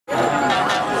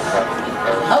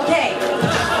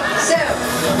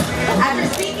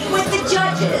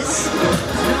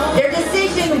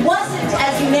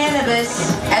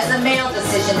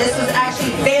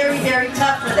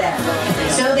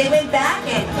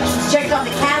checked on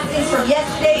the castings from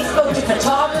yesterday, spoke to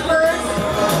photographers,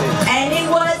 and it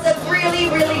was a really,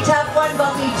 really tough one,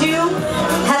 but we do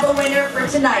have a winner for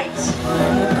tonight.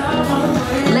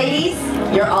 Ladies,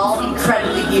 you're all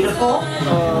incredibly beautiful,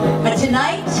 but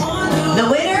tonight, the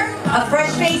winner of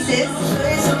Fresh Faces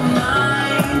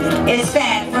is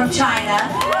Fan from China.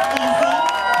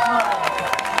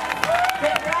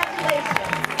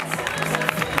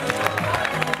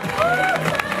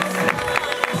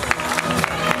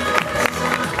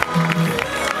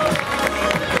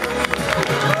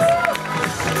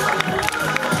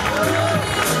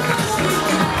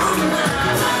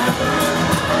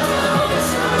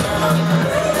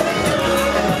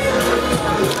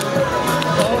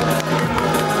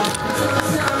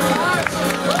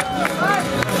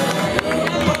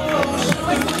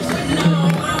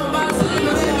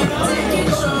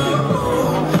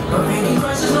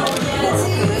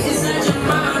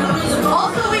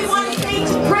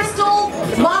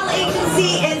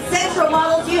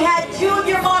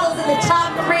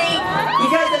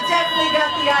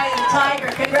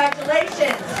 Tiger,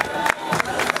 congratulations.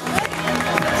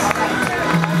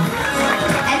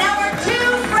 And now our two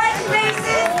Fresh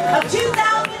Faces of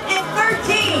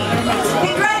 2013.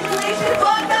 Congratulations,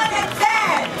 Bogdan and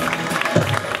Fan.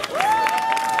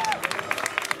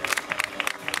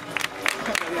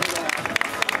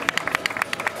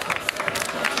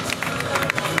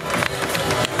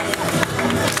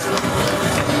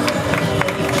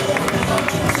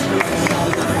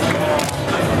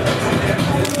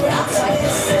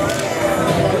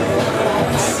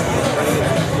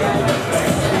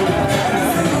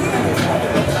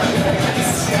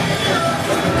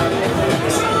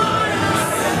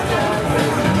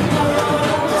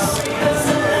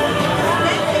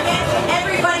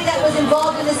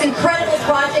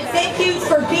 Thank you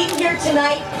for being here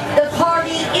tonight. The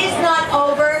party is not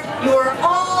over. You are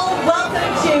all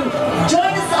welcome to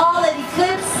join us all at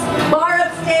Eclipse Bar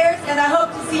upstairs, and I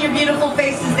hope to see your beautiful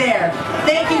faces there.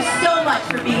 Thank you